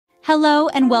Hello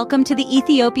and welcome to the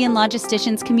Ethiopian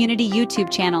Logisticians Community YouTube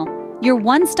channel, your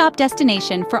one-stop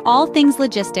destination for all things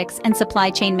logistics and supply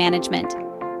chain management.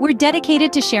 We're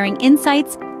dedicated to sharing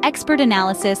insights, expert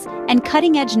analysis, and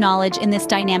cutting-edge knowledge in this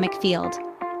dynamic field.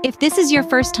 If this is your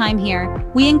first time here,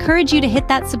 we encourage you to hit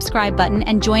that subscribe button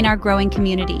and join our growing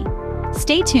community.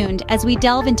 Stay tuned as we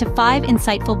delve into 5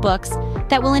 insightful books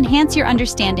that will enhance your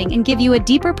understanding and give you a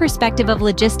deeper perspective of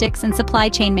logistics and supply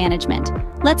chain management.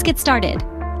 Let's get started.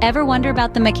 Ever wonder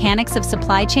about the mechanics of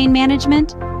supply chain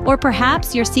management? Or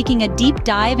perhaps you're seeking a deep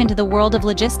dive into the world of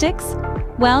logistics?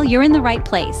 Well, you're in the right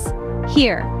place.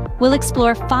 Here, we'll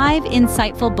explore 5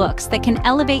 insightful books that can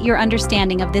elevate your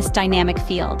understanding of this dynamic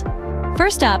field.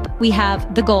 First up, we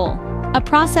have The Goal, A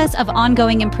Process of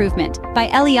Ongoing Improvement by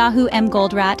Eliyahu M.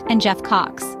 Goldratt and Jeff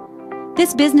Cox.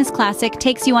 This business classic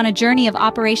takes you on a journey of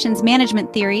operations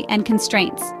management theory and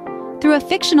constraints. Through a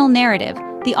fictional narrative,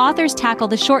 the authors tackle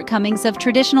the shortcomings of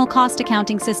traditional cost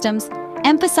accounting systems,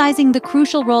 emphasizing the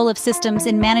crucial role of systems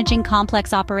in managing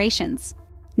complex operations.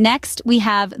 Next, we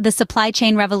have The Supply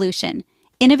Chain Revolution,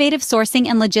 Innovative Sourcing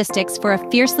and Logistics for a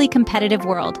Fiercely Competitive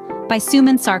World by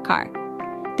Suman Sarkar.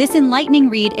 This enlightening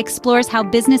read explores how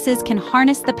businesses can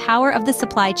harness the power of the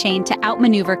supply chain to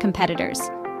outmaneuver competitors.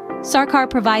 Sarkar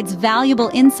provides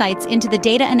valuable insights into the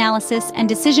data analysis and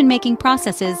decision-making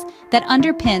processes that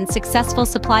underpin successful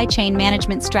supply chain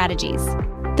management strategies.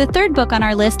 The third book on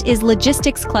our list is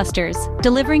Logistics Clusters,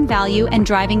 Delivering Value and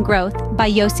Driving Growth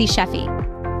by Yossi Sheffi.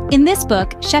 In this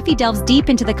book, Sheffi delves deep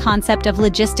into the concept of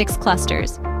logistics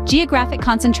clusters, geographic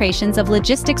concentrations of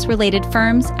logistics-related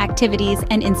firms, activities,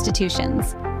 and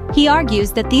institutions. He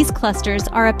argues that these clusters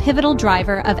are a pivotal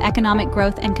driver of economic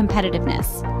growth and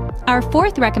competitiveness. Our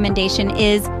fourth recommendation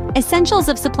is Essentials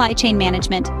of Supply Chain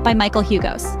Management by Michael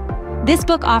Hugos. This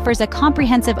book offers a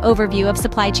comprehensive overview of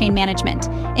supply chain management,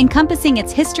 encompassing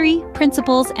its history,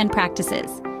 principles, and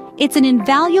practices. It's an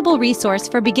invaluable resource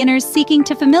for beginners seeking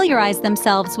to familiarize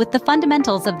themselves with the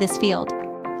fundamentals of this field.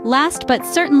 Last but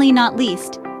certainly not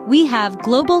least, we have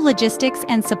Global Logistics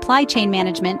and Supply Chain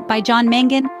Management by John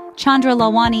Mangan, Chandra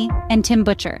Lawani, and Tim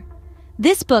Butcher.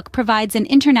 This book provides an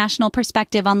international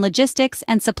perspective on logistics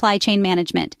and supply chain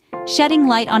management, shedding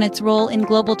light on its role in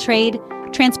global trade,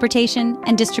 transportation,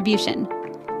 and distribution.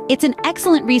 It's an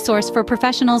excellent resource for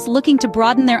professionals looking to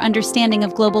broaden their understanding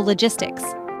of global logistics.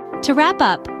 To wrap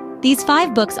up, these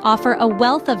 5 books offer a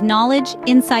wealth of knowledge,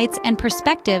 insights, and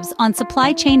perspectives on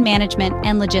supply chain management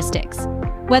and logistics.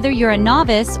 Whether you're a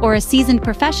novice or a seasoned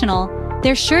professional,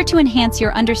 they're sure to enhance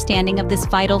your understanding of this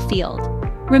vital field.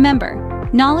 Remember,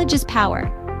 knowledge is power,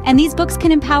 and these books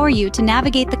can empower you to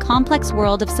navigate the complex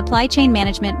world of supply chain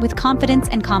management with confidence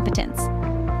and competence.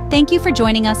 Thank you for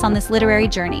joining us on this literary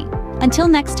journey. Until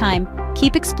next time,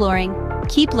 keep exploring,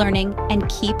 keep learning, and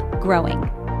keep growing.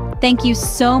 Thank you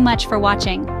so much for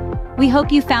watching. We hope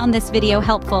you found this video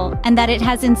helpful and that it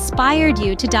has inspired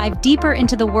you to dive deeper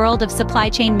into the world of supply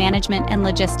chain management and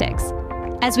logistics.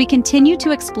 As we continue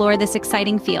to explore this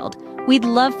exciting field, we'd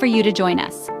love for you to join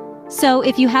us. So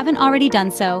if you haven't already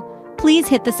done so, please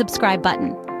hit the subscribe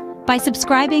button. By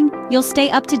subscribing, you'll stay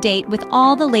up to date with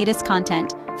all the latest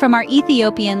content from our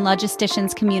Ethiopian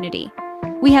logisticians community.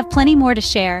 We have plenty more to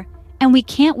share, and we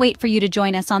can't wait for you to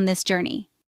join us on this journey.